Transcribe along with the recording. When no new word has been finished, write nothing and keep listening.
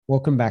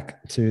Welcome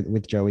back to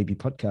With Joe Eby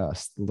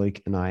podcast. Luke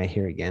and I are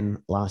here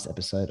again. Last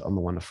episode on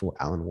the wonderful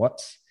Alan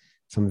Watts.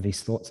 Some of his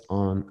thoughts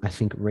on, I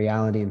think,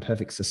 reality and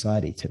perfect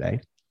society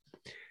today.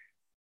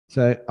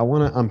 So I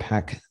want to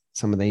unpack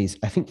some of these,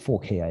 I think, 4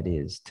 key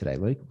ideas today,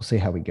 Luke. We'll see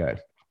how we go.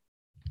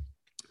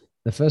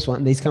 The first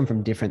one, these come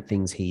from different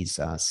things he's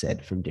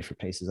said from different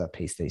pieces. I've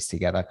pieced these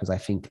together because I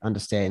think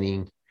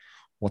understanding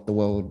what the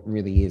world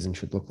really is and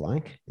should look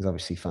like is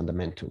obviously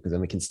fundamental, because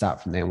then we can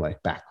start from there and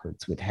work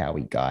backwards with how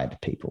we guide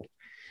people.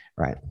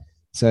 Right.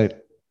 So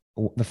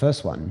the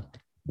first one,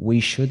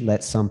 we should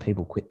let some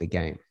people quit the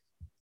game,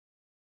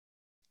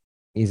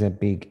 is a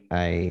big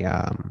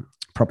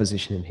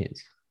proposition of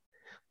his.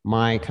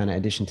 My kind of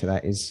addition to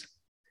that is,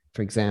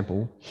 for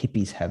example,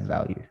 hippies have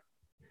value.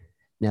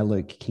 Now,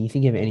 Luke, can you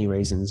think of any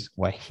reasons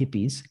why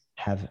hippies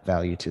have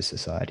value to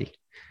society?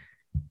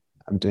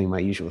 I'm doing my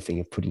usual thing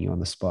of putting you on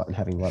the spot and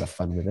having a lot of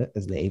fun with it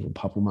as the evil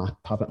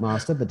puppet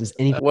master. But does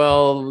any...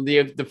 Well,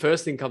 the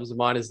first thing comes to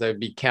mind is they'd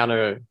be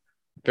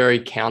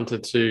very counter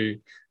to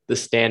the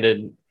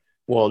standard,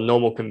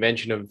 normal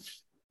convention of,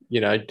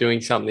 doing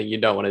something you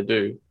don't want to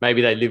do.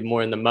 Maybe they live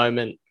more in the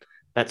moment,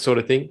 that sort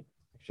of thing.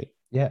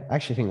 Yeah, I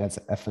actually think that's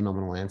a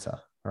phenomenal answer.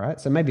 All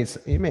right. So maybe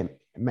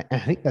I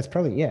think that's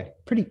probably,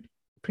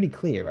 pretty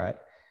clear, right?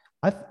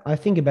 I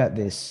think about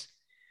this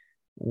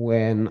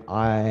when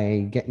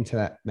I get into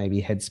that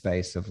maybe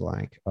headspace of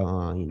like,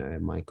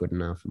 am I good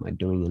enough? Am I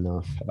doing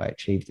enough? Have I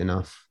achieved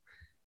enough?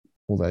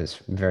 All those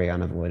very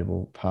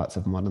unavoidable parts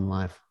of modern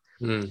life.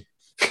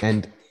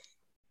 And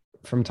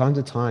from time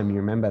to time, you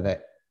remember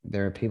that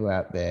there are people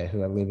out there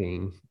who are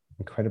living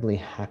incredibly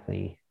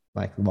happy,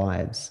 like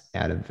lives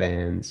out of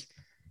vans,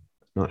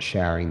 not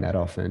showering that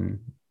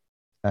often.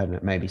 I don't know,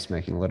 maybe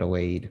smoking a lot of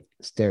weed,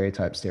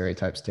 stereotype.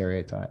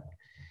 And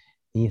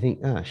you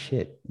think, oh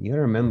shit, you got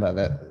to remember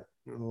that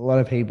a lot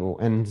of people,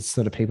 and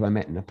sort of people I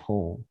met in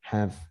Nepal,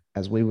 have,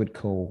 as we would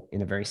call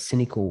in a very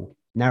cynical,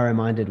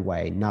 narrow-minded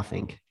way,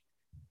 nothing,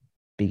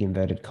 big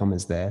inverted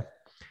commas there,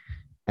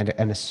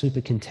 and are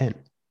super content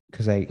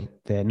because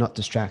they're not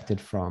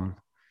distracted from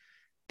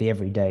the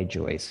everyday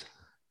joys,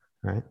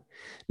 right?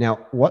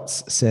 Now,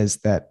 Watts says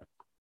that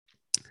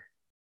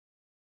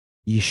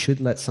you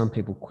should let some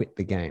people quit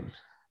the game.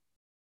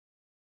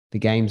 The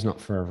game's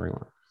not for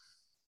everyone.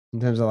 In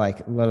terms of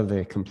like a lot of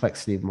the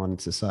complexity of modern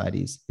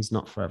societies is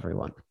not for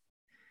everyone.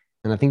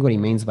 And I think what he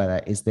means by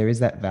that is there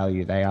is that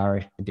value. They are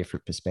a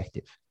different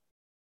perspective.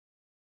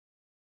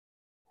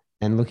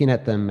 And looking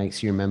at them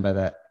makes you remember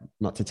that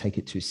not to take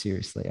it too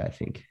seriously, I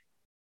think.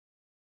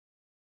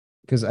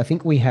 Because I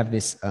think we have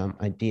this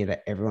idea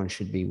that everyone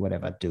should be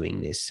whatever doing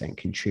this and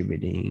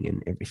contributing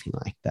and everything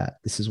like that.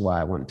 This is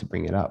why I wanted to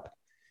bring it up.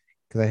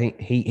 Because I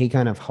think he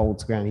kind of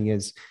holds ground. He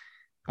goes,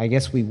 I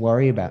guess we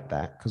worry about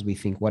that because we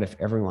think, what if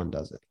everyone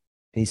does it?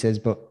 He says,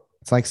 but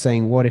it's like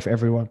saying, what if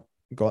everyone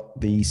got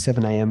the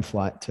 7 a.m.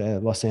 flight to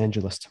Los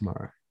Angeles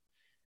tomorrow?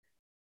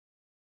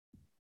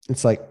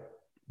 It's like,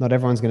 not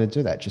everyone's going to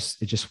do that.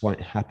 It just won't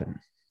happen.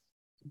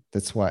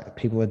 That's why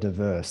people are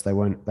diverse. They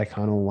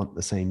can't all want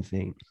the same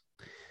thing.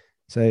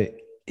 So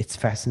it's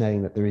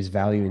fascinating that there is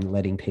value in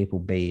letting people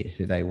be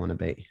who they want to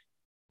be,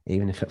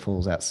 even if it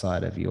falls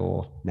outside of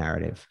your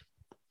narrative.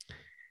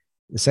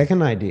 The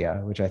second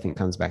idea, which I think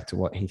comes back to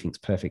what he thinks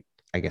perfect,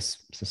 I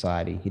guess,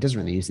 society, he doesn't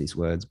really use these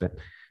words, but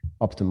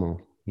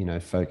optimal,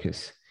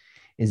 focus,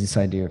 is this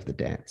idea of the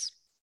dance.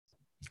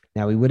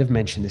 Now, we would have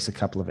mentioned this a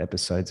couple of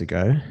episodes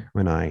ago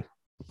when I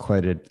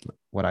quoted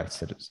what I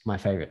said was my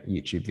favorite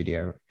YouTube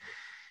video.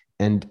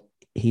 And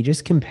he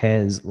just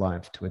compares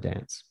life to a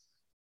dance.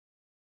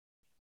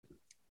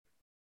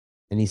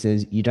 And he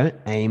says, you don't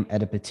aim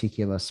at a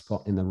particular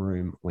spot in the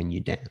room when you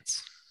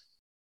dance,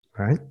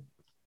 right?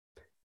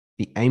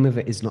 The aim of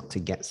it is not to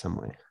get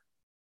somewhere.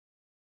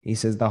 He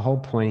says the whole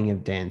point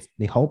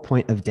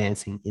of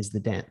dancing is the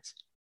dance.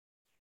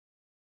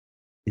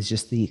 It's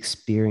just the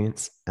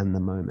experience and the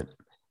moment.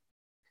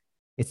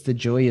 It's the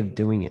joy of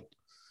doing it.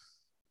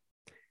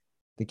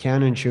 The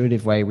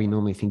counterintuitive way we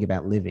normally think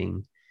about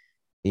living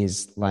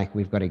is like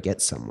we've got to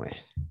get somewhere.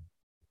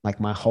 Like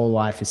my whole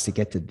life is to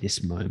get to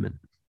this moment.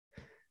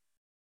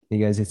 He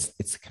goes,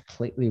 it's a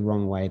completely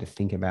wrong way to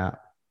think about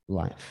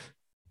life.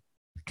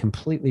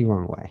 Completely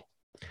wrong way.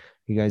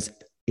 He goes,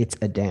 it's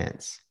a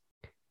dance.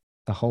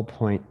 The whole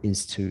point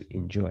is to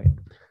enjoy it.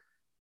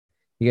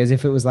 He goes,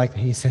 if it was like,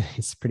 he said,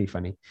 it's pretty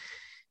funny.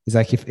 He's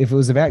like, if it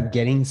was about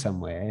getting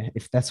somewhere,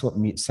 if that's what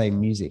say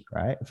music,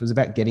 right? If it was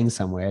about getting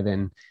somewhere,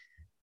 then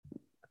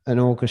an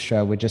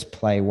orchestra would just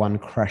play one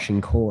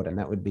crashing chord and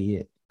that would be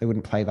it. They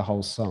wouldn't play the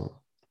whole song.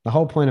 The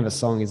whole point of a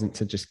song isn't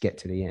to just get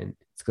to the end.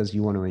 It's because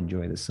you want to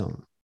enjoy the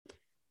song.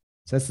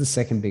 So that's the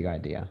second big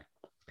idea,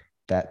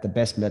 that the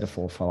best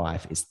metaphor for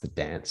life is the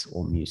dance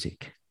or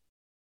music.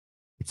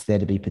 It's there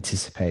to be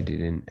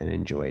participated in and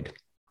enjoyed.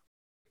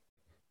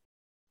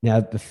 Now,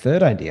 the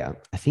third idea,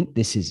 I think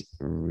this is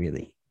a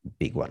really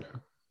big one.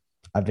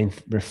 I've been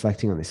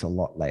reflecting on this a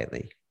lot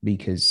lately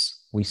because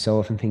we so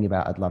often think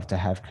about, I'd love to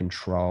have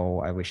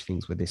control. I wish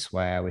things were this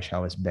way. I wish I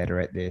was better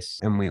at this.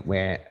 And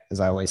we're,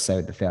 as I always say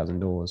with the 1,000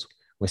 Doors,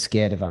 We're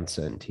scared of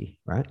uncertainty,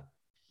 right?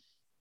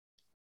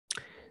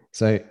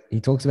 So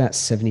he talks about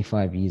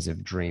 75 years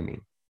of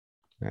dreaming,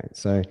 right?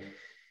 So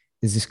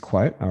there's this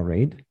quote I'll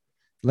read.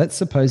 Let's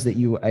suppose that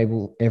you were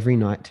able every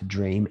night to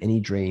dream any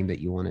dream that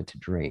you wanted to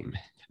dream,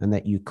 and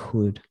that you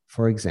could,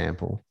 for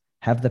example,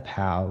 have the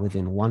power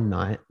within one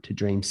night to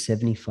dream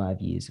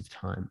 75 years of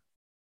time,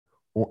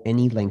 or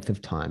any length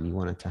of time you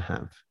wanted to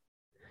have.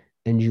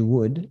 And you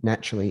would,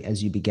 naturally,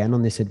 as you began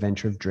on this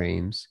adventure of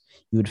dreams,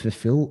 you would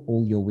fulfill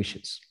all your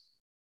wishes.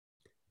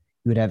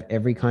 You would have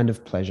every kind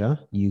of pleasure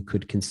you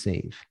could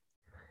conceive.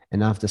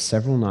 And after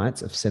several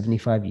nights of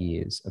 75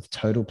 years of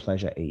total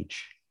pleasure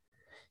each,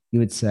 you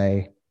would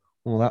say,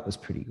 well, that was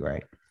pretty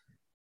great.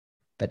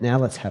 But now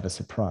let's have a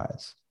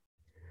surprise.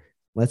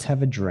 Let's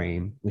have a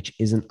dream which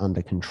isn't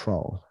under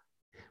control,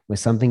 where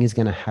something is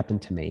going to happen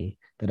to me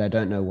that I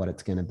don't know what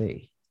it's going to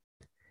be.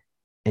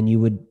 And you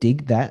would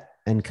dig that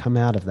and come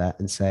out of that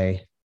and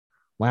say,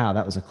 wow,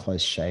 that was a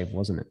close shave,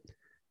 wasn't it?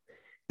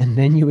 And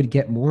then you would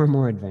get more and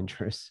more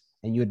adventurous,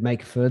 and you would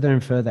make further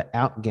and further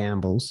out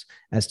gambles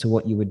as to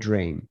what you would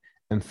dream.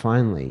 And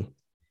finally,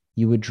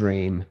 you would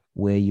dream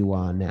where you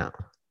are now.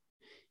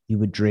 You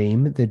would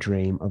dream the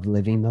dream of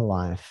living the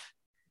life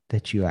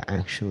that you are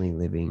actually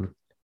living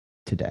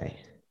today.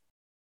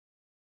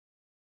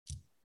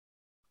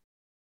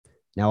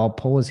 Now I'll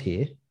pause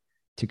here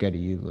to go to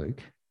you,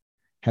 Luke,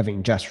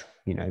 having just,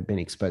 been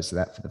exposed to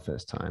that for the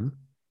first time.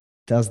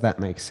 Does that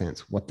make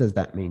sense? What does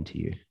that mean to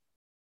you?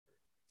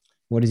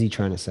 What is he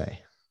trying to say?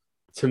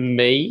 To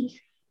me,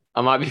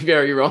 I might be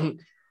very wrong.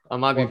 I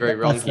might be very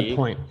wrong here. That's the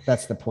point.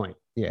 That's the point.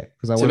 Yeah,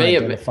 because I want to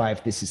identify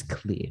if this is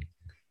clear.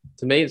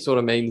 To me, it sort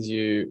of means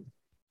you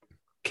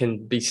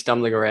can be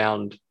stumbling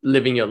around,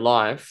 living your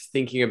life,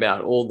 thinking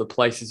about all the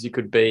places you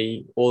could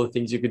be, all the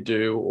things you could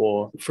do.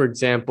 Or, for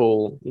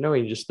example,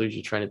 when you just lose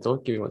your train of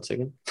thought, give me 1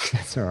 second.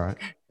 That's all right.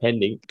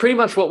 Pending. Pretty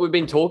much what we've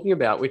been talking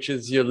about, which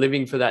is you're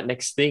living for that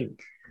next thing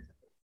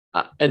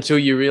until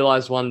you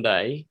realize one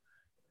day,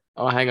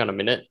 oh, hang on a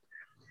minute.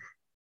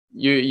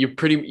 You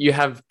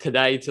have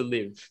today to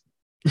live.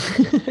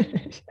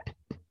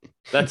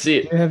 That's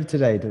it. You have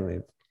today to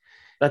live.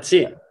 That's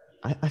it.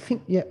 I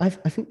think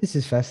this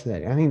is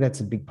fascinating. I think that's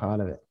a big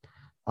part of it.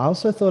 I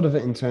also thought of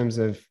it in terms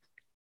of,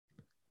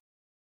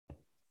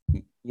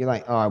 you're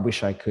like, oh, I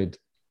wish I could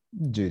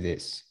do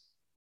this,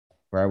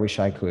 or I wish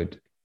I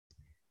could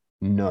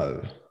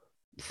know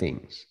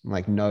things.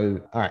 Like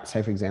know, all right,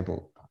 say for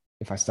example,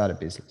 if I start a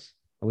business,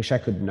 I wish I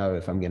could know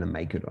if I'm going to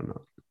make it or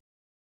not.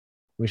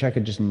 I wish I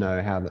could just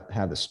know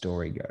how the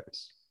story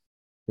goes.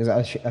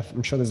 Because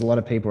I'm sure there's a lot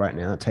of people right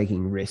now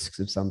taking risks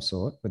of some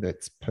sort, whether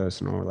it's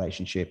personal,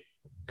 relationship,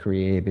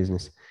 career,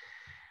 business,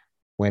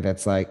 where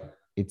that's like,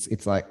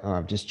 it's like, oh,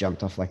 I've just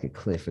jumped off like a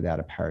cliff without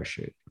a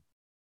parachute.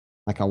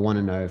 Like, I want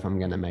to know if I'm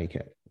going to make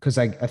it. Because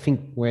I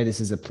think where this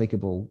is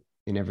applicable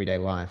in everyday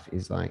life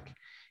is like,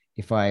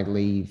 if I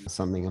leave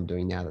something I'm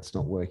doing now that's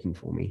not working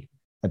for me,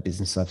 a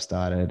business I've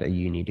started, a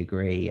uni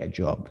degree, a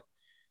job,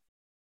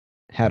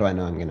 how do I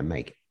know I'm going to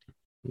make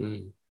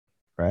it?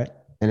 Right?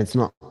 And it's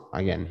not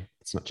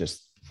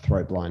just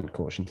throw blind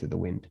caution to the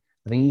wind.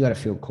 I think you got to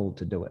feel called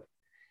to do it.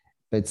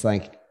 But it's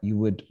like, you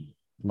would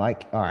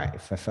like, all right,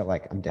 if I felt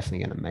like I'm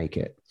definitely going to make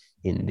it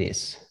in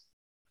this,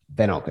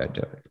 then I'll go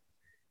do it.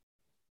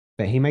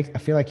 But I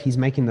feel like he's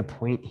making the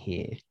point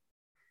here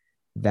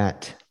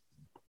that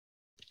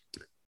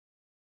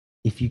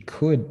if you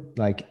could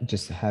like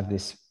just have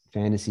this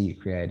fantasy you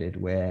created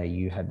where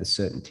you had the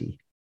certainty,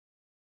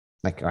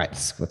 like, all right,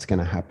 this is what's going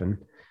to happen.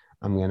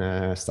 I'm going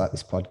to start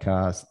this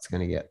podcast. It's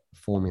going to get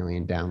 4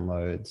 million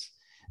downloads.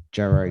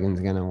 Joe Rogan's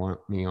going to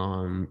want me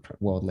on.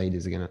 World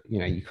leaders are going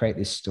to, you create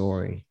this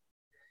story.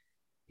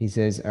 He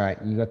says, all right,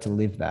 you got to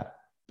live that.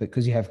 But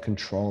because you have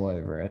control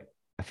over it,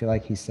 I feel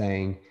like he's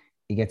saying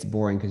it gets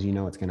boring because you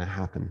know what's going to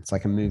happen. It's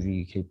like a movie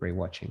you keep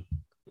rewatching.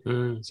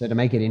 So to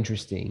make it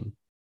interesting,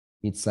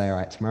 you'd say, all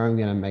right, tomorrow I'm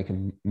going to make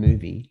a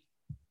movie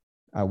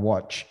I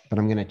watch, but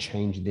I'm going to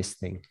change this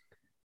thing.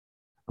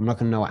 I'm not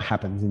going to know what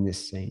happens in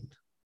this scene.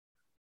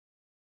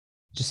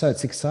 Just so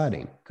it's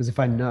exciting. Because if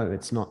I know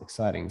it's not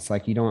exciting, it's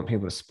like you don't want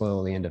people to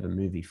spoil the end of a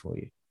movie for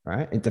you,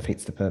 right? It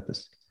defeats the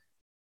purpose.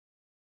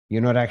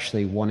 You're not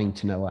actually wanting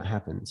to know what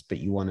happens, but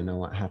you want to know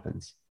what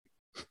happens.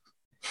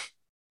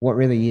 What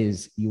really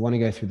is, you want to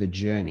go through the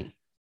journey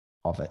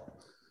of it.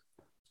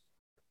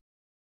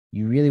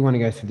 You really want to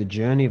go through the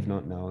journey of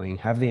not knowing,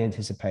 have the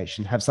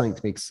anticipation, have something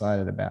to be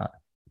excited about,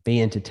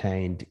 be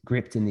entertained,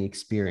 gripped in the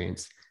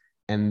experience,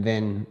 and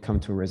then come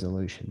to a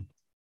resolution.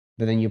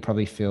 But then you'll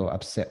probably feel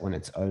upset when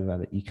it's over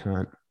that you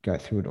can't go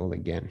through it all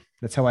again.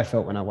 That's how I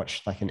felt when I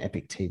watched like an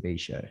epic TV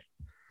show.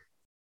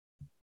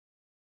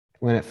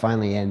 When it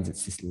finally ends,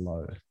 it's this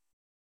low.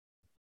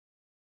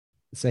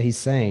 So he's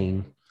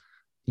saying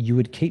you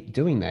would keep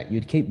doing that.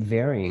 You'd keep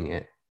varying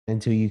it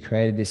until you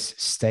created this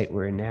state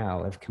we're in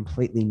now of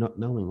completely not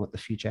knowing what the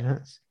future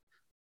has.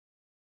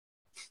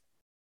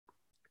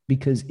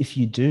 Because if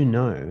you do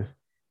know,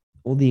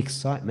 all the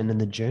excitement and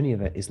the journey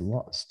of it is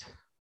lost.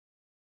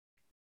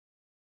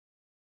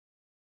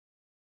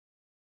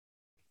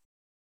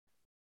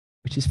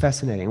 which is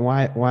fascinating.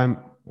 Why am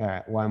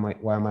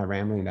I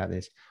rambling about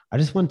this? I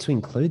just want to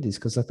include this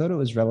because I thought it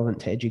was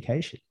relevant to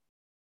education.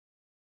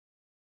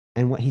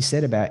 And what he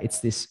said about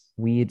it's this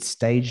weird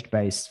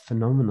staged-based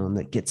phenomenon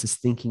that gets us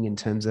thinking in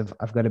terms of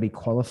I've got to be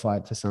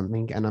qualified for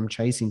something and I'm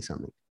chasing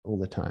something all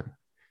the time.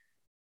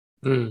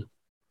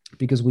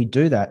 Because we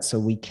do that so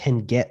we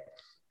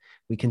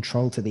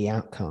control to the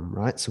outcome,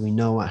 right? So we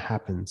know what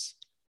happens.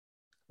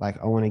 Like,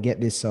 I want to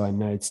get this, so I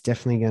know it's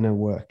definitely going to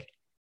work,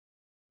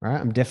 right?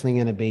 I'm definitely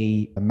going to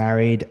be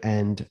married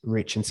and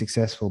rich and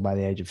successful by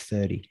the age of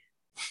 30.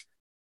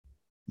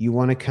 You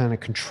want to kind of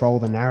control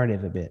the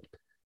narrative a bit.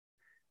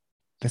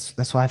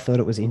 That's why I thought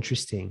it was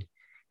interesting,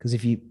 because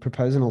if you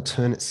propose an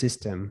alternate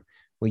system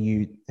where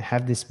you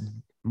have this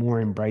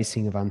more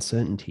embracing of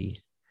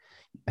uncertainty,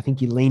 I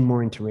think you lean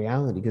more into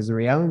reality, because the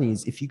reality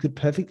is if you could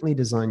perfectly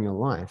design your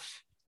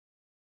life,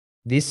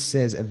 this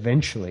says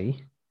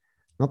eventually,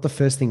 not the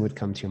first thing would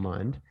come to your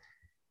mind,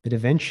 but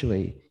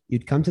eventually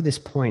you'd come to this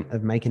point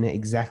of making it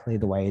exactly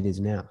the way it is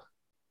now.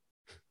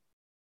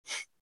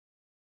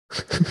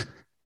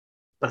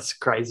 That's a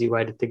crazy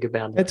way to think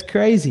about it. That's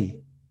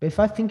crazy. But if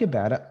I think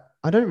about it,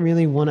 I don't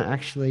really want to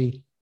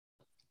actually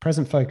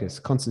present focus,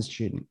 constant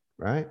student,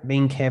 right?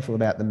 Being careful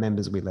about the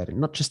members we let in,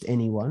 not just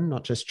anyone,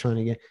 not just trying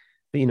to get,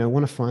 but,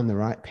 want to find the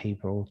right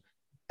people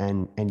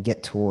and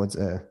get towards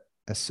a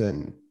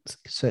certain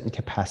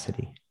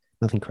capacity,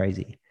 nothing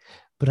crazy.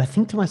 But I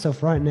think to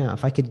myself right now,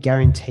 if I could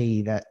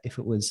guarantee that if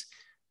it was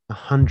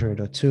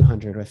 100 or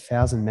 200 or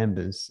 1,000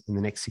 members in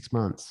the next 6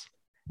 months,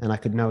 and I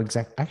could know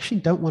I actually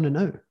don't want to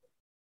know.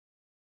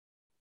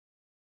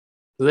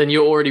 Then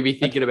you'll already be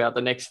thinking about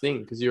the next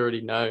thing because you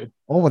already know.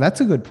 Oh, well, that's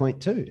a good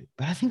point too.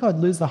 But I think I'd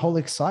lose the whole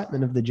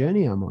excitement of the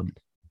journey I'm on.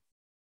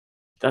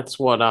 That's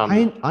what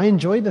I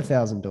enjoy the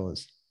 1,000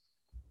 doors.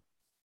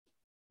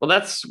 Well,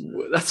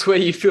 that's where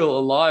you feel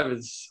alive,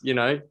 is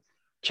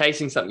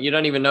chasing something. You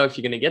don't even know if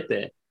you're going to get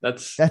there.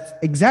 That's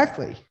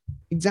exactly.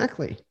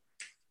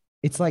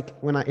 It's like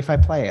if I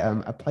play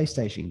a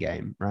PlayStation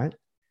game, right?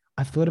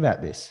 I've thought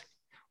about this.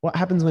 What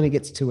happens when it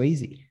gets too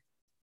easy?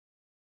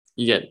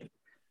 You get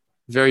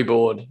very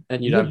bored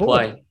and you don't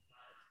play.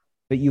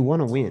 But you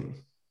want to win,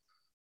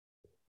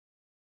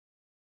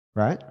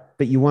 right?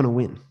 But you want to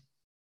win.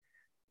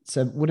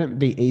 So wouldn't it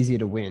be easier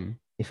to win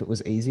if it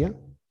was easier?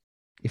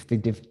 If the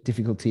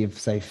difficulty of,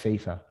 say,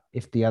 FIFA,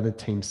 if the other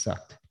team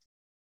sucked,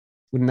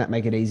 wouldn't that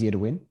make it easier to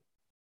win?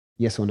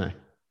 Yes or no?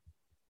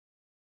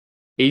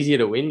 Easier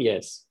to win?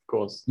 Yes, of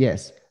course.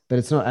 Yes, but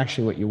it's not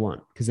actually what you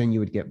want, because then you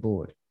would get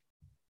bored.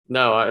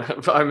 No,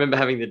 I remember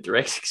having the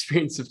direct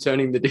experience of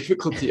turning the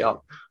difficulty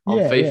up on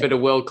FIFA to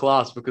world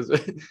class, because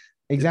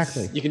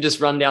exactly you can just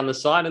run down the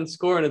side and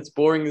score, and it's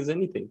boring as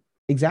anything.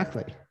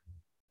 Exactly.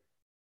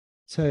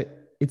 So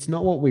it's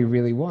not what we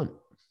really want.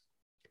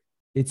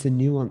 It's a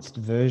nuanced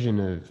version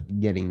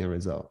of getting the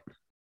result.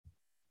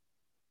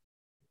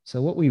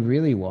 So what we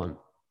really want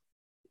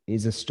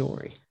is a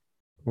story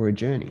or a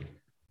journey.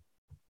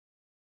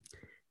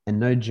 And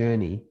no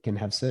journey can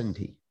have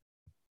certainty.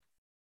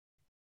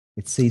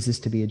 It ceases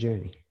to be a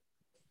journey.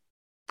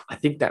 I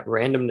think that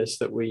randomness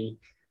that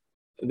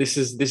this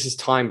is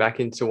tying back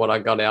into what I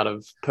got out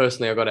of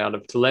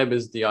Taleb,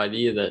 is the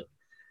idea that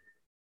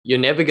you're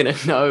never going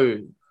to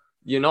know.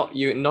 You're not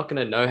going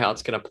to know how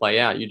it's going to play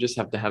out. You just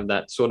have to have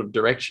that sort of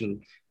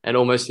direction and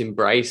almost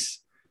embrace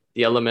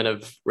the element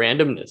of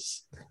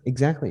randomness.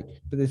 Exactly.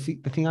 But the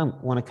thing I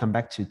want to come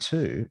back to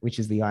too, which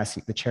is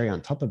the cherry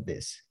on top of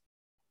this,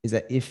 is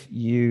that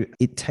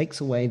it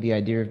takes away the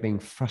idea of being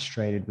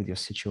frustrated with your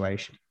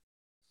situation.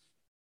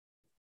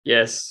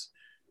 Yes.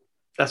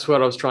 That's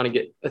what I was trying to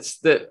get.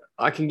 It's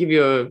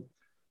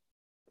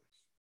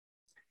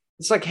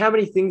like, how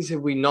many things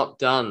have we not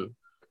done?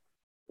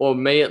 Or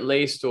me at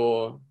least,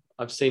 or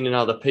I've seen in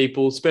other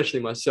people,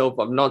 especially myself,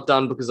 I've not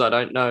done because I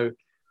don't know.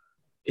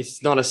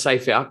 It's not a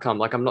safe outcome.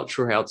 Like, I'm not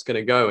sure how it's going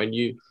to go. And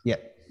you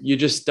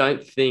just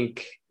don't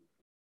think,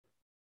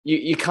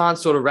 you can't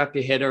sort of wrap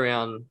your head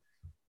around,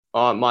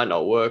 it might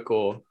not work,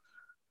 or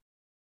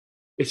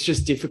it's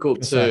just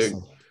difficult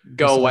to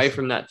go away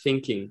from that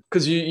thinking.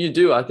 Because you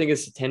do, I think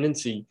it's a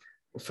tendency,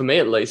 for me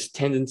at least,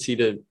 to,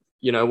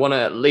 want to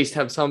at least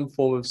have some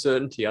form of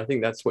certainty. I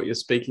think that's what you're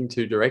speaking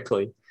to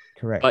directly.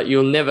 Correct. But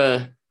you'll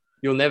never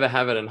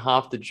have it. And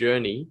half the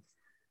journey,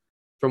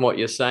 from what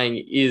you're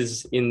saying,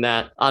 is in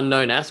that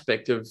unknown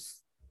aspect of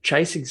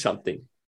chasing something.